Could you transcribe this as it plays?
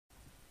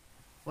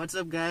What's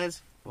up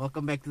guys,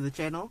 welcome back to the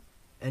channel,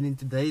 and in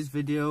today's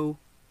video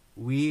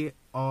we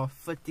are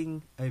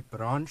fitting a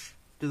branch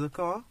to the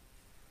car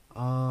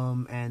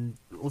and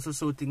also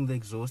sorting the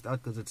exhaust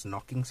out because it's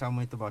knocking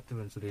somewhere at the bottom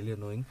and it's really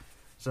annoying.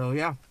 So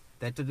yeah,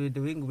 that's what we're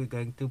doing. We're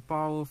going to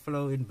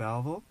Powerflow in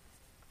Belleville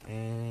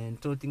and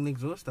sorting the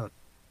exhaust out.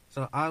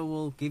 So I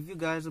will give you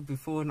guys a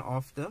before and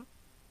after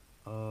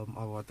of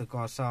what the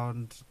car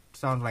sounds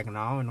like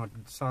now and what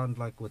it sounds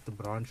like with the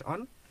branch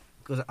on,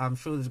 because I'm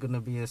sure there's going to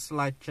be a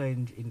slight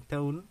change in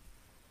tone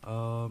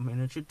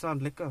and it should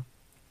sound liquor.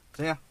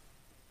 So yeah,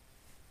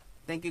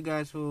 thank you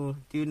guys for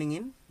tuning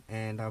in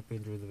and I hope you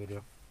enjoy the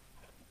video.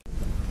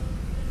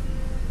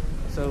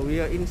 So we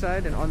are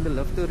inside and on the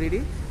lift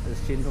already.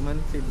 This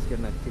gentleman said he's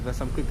going to give us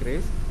some quick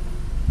race.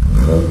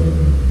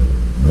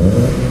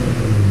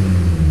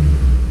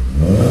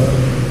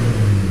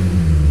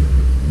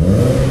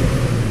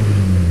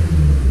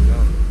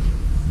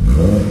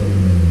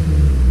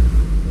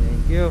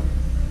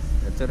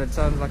 So that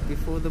sounds like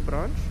before the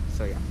branch.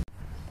 So yeah,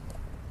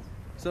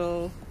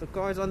 so the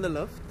car is on the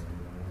lift.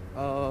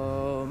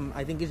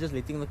 I think he's just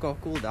letting the car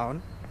cool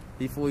down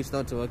before he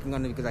starts working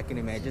on it, because I can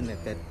imagine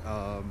that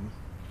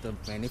the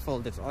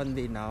manifold that's on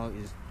there now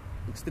is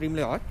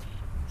extremely hot.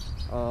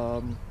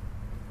 So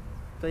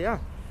yeah,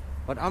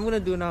 what I'm gonna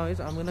do now is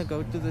I'm gonna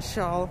go to the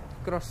Shell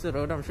across the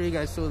road. I'm sure you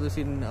guys saw this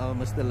in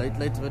Mr.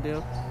 Late's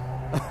video.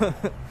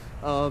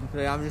 So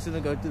yeah, I'm just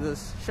gonna go to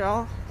this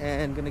Shell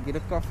and gonna get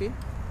a coffee.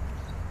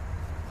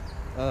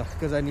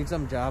 Because I need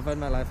some Java in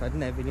my life. I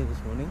didn't have any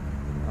this morning.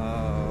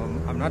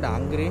 I'm not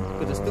hungry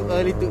because it's too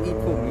early to eat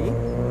for me.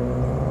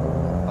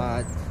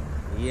 But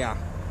yeah.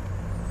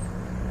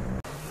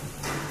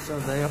 So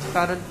they are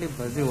currently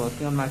busy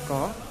working on my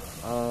car.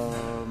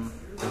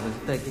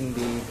 They're taking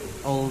the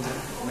old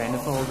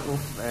manifold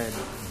off and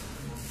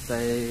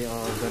they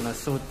are gonna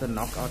sort the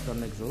knockout on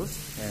the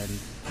exhaust and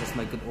just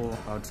make it all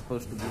how it's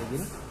supposed to be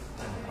again.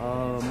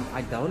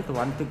 I don't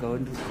want to go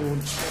into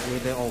schools where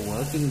they are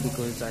working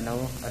because I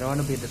know I don't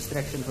want to be a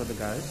distraction for the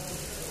guys,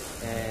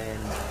 and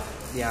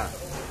yeah,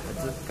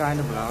 it's kind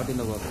of loud in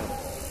the workshop.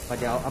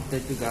 But yeah, I'll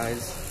update you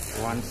guys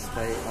once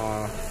they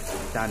are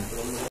done.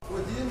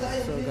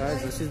 So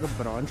guys, this is the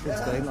branch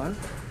that's going on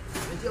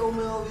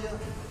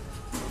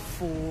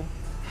for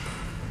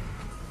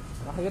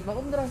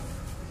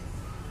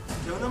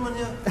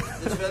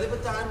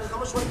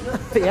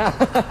yeah.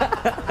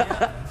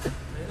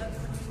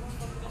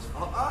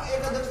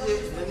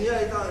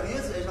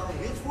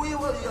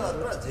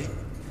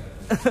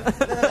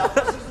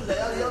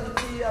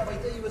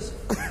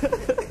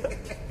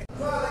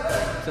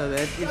 So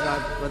that is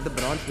what the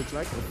branch looks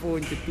like,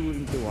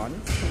 4x2x1.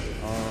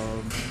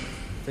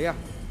 So yeah,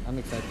 I'm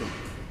excited.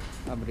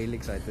 I'm really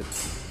excited.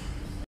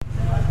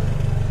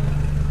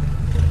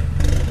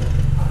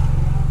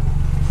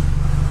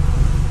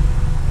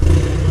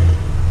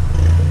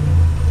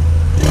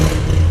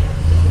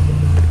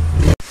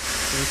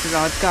 This is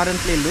how it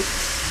currently looks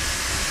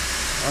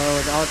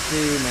without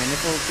the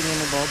manifold thing in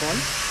the bulb on.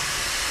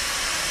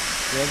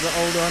 There's the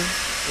old one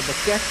with the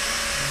cat.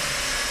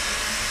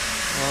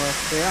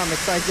 So yeah, I'm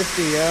excited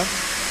to hear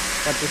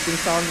what this thing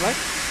sounds like.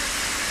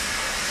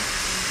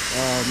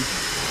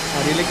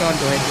 I really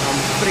can't wait. I'm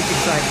pretty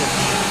excited.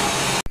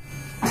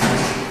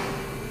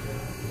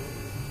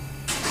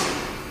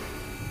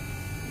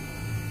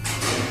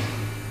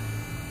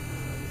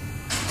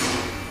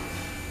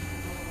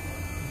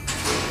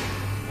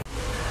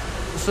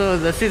 So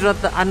this is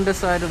what the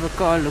underside of the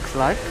car looks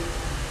like.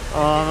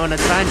 I'm gonna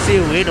try and see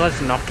where it was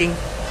knocking.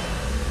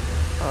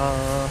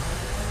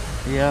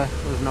 Yeah,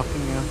 it was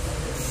knocking here.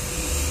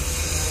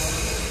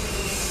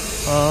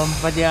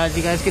 But yeah, as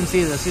you guys can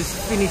see, this is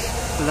finished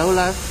low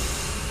life.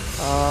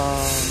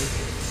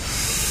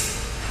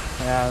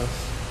 Yeah,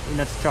 in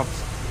its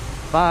chops.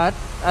 But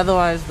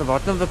otherwise, the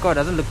bottom of the car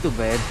doesn't look too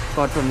bad,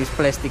 apart from these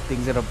plastic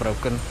things that are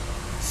broken,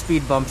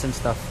 speed bumps and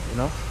stuff, you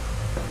know.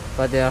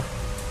 But yeah,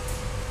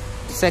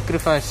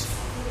 sacrifice.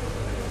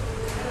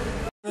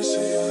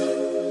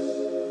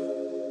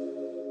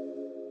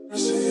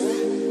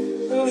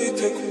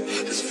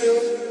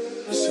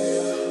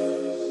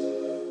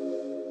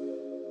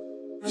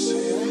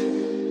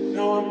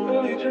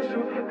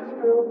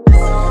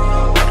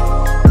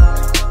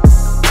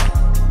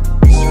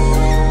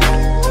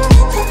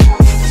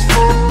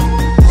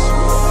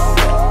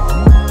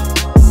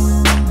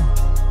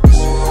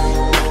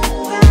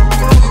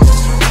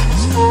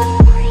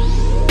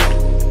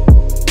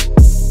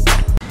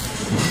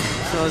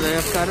 So they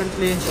are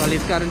currently, well,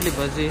 he's currently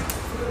busy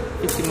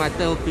fixing my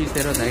tailpiece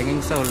that was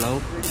hanging so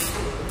low.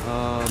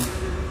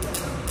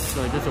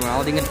 So just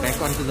welding it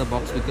back onto the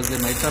box because they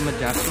made some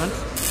adjustments.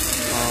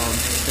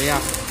 So yeah,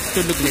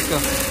 should look liquor.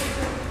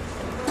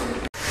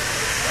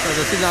 So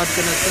this is how it's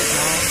gonna sit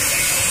now.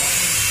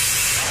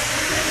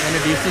 And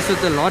it used to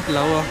sit a lot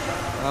lower.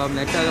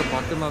 That's how the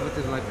bottom of it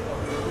is like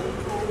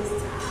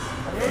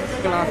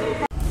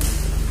glass.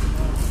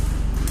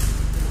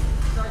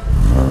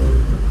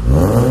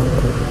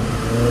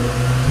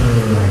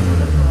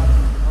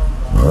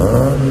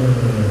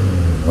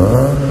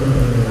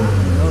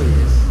 Oh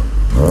yes.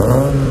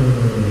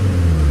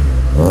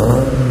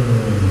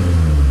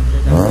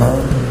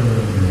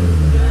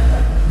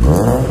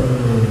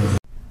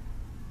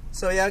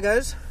 yeah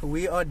guys,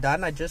 we are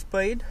done. I just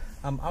paid.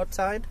 I'm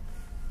outside.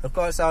 The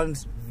car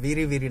sounds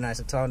very nice.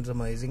 It sounds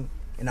amazing,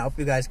 and I hope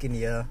you guys can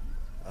hear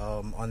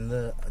on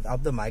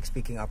the mic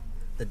picking up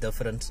the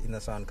difference in the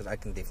sound, because I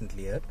can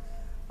definitely hear it.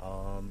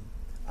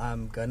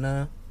 I'm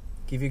gonna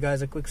give you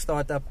guys a quick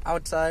startup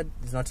outside.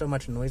 There's not so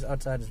much noise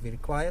outside, it's very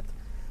quiet.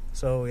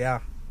 So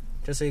yeah,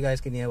 just so you guys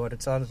can hear what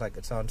it sounds like.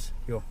 It sounds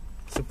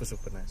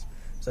super nice.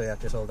 So yeah,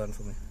 just hold on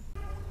for me.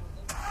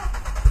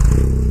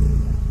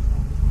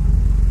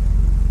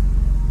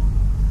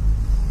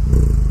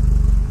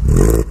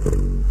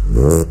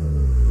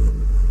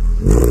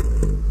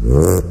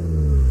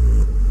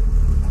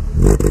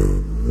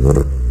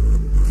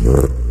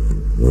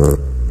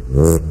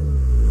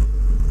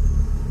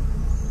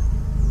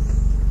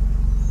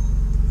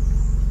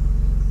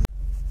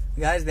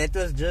 Guys, that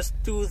was just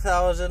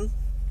 2000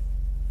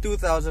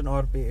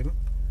 RPM.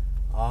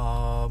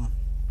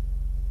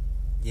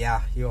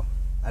 Yeah,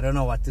 I don't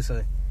know what to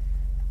say.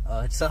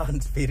 It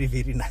sounds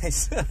very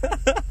nice.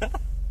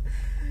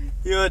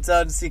 It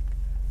sounds sick.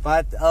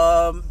 But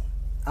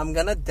I'm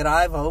gonna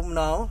drive home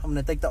now. I'm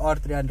gonna take the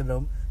R300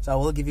 home, so I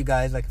will give you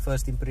guys like a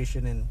first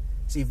impression and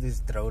see if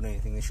there's drone or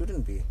anything. There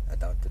shouldn't be, I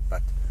doubt it,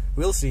 but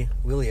we'll see.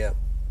 We'll hear.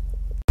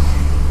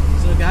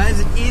 So guys,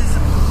 it is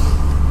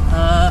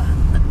a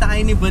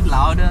tiny bit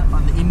louder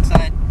on the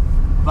inside,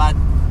 but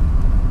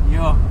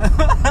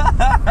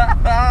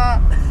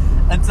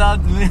it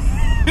sounds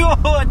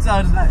it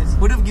sounds nice.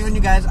 Would have given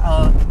you guys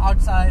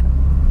outside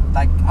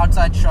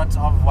shots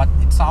of what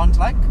it sounds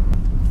like.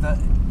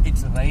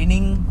 It's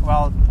raining,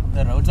 well,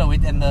 the roads are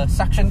wet, and the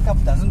suction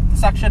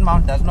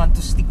mount doesn't want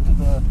to stick to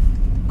the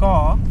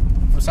car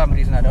for some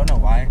reason. I don't know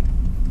why.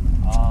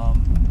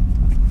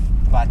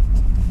 But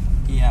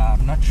yeah,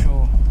 I'm not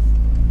sure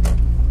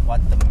what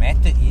the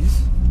matter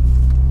is.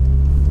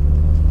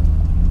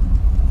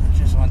 I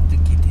just want to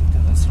get into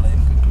this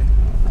lane quickly.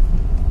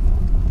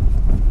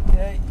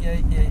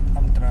 Yeah,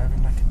 I'm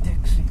driving like a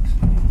taxi.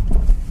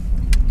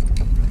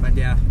 But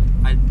yeah,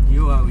 I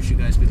wish you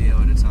guys could hear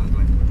what it sounds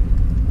like.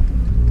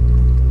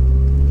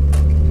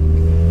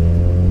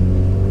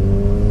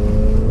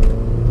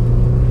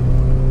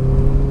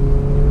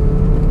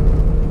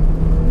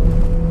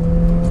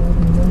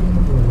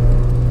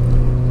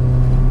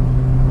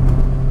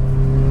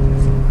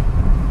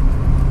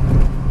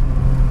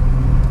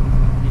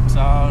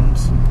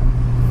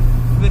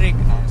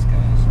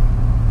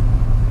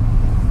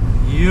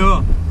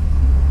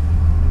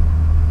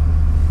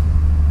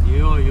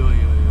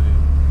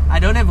 I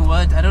don't have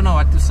words. I don't know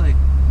what to say,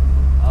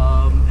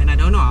 and I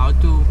don't know how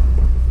to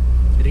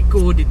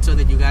record it so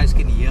that you guys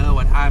can hear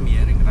what I'm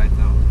hearing right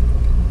now.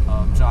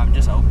 So I'm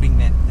just hoping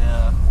that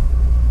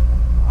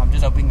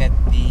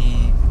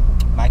the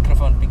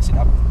microphone picks it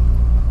up.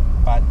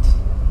 But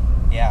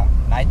yeah,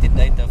 night and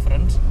day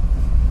difference.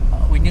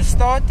 When you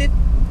start it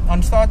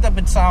on startup,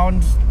 it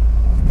sounds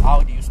how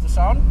it used to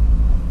sound,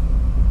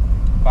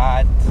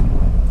 but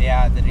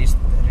yeah, the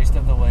rest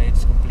of the way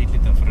it's completely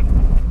different.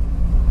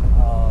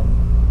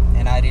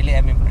 And I really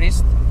am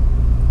impressed,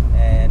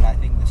 and I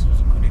think this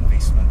was a good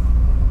investment.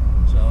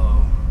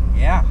 So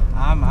yeah,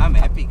 I'm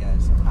happy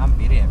guys. I'm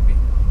very happy.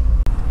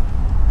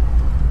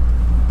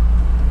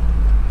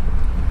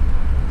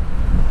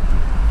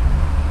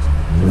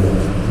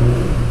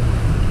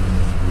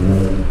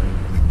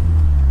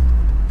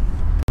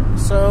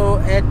 So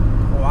at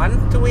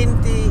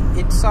 120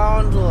 it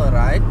sounds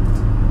alright.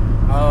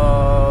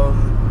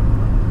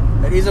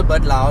 It is a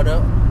bit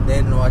louder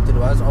than what it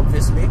was,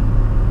 obviously.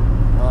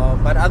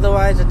 But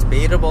otherwise it's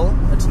bearable.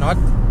 It's not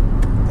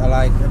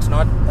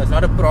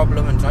a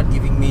problem. It's not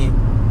giving me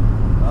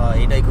a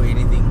headache or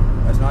anything.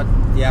 It's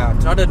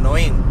not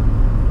annoying.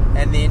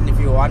 And then if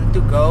you want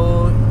to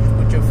go, you just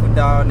put your foot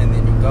down and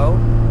then you go.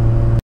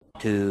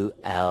 2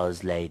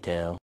 hours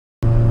later.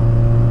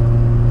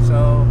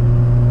 So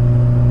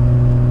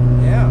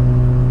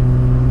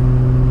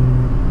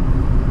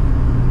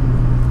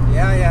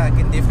yeah, I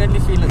can definitely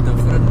feel a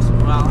difference.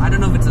 Well, I don't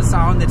know if it's a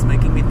sound that's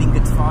making me think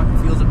it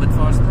feels a bit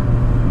faster,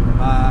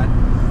 but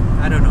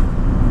I don't know.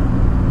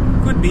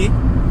 Could be.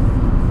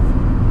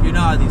 You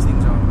know how these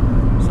things are.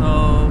 So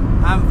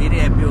I'm very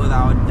happy with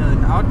how it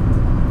turned out.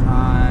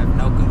 I have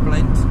no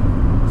complaints.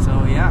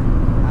 So yeah,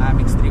 I'm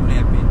extremely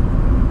happy.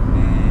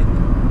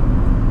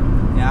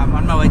 And yeah, I'm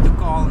on my way to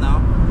call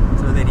now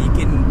so that he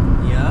can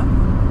hear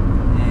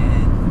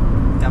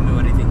and tell me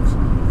what he thinks.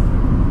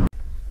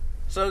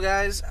 So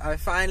guys, I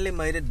finally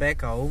made it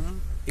back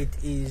home. It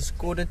is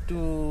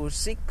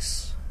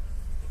 5:45.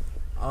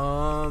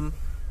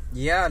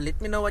 Yeah,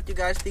 let me know what you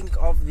guys think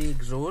of the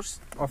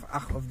exhaust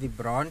of the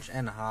branch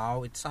and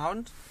how it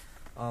sounds.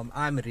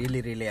 I'm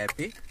really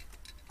happy.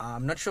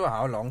 I'm not sure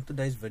how long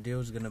today's video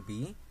is gonna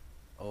be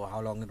or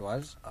how long it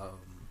was.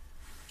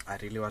 I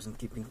really wasn't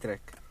keeping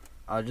track.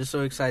 I was just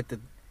so excited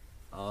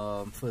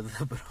for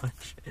the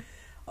branch.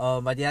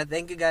 But yeah,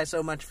 thank you guys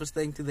so much for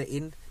staying to the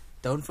end.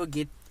 Don't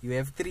forget, you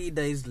have 3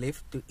 days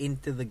left to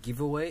enter the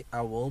giveaway.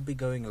 I will be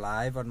going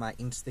live on my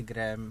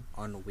Instagram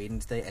on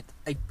Wednesday at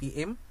 8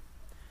 PM.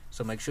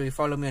 So make sure you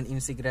follow me on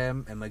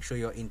Instagram and make sure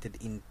you're entered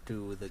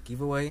into the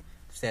giveaway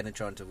to stand a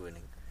chance of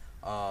winning.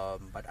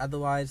 But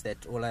otherwise,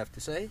 that's all I have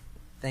to say.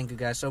 Thank you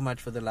guys so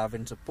much for the love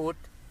and support,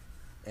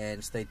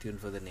 and stay tuned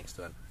for the next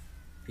one.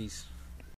 Peace.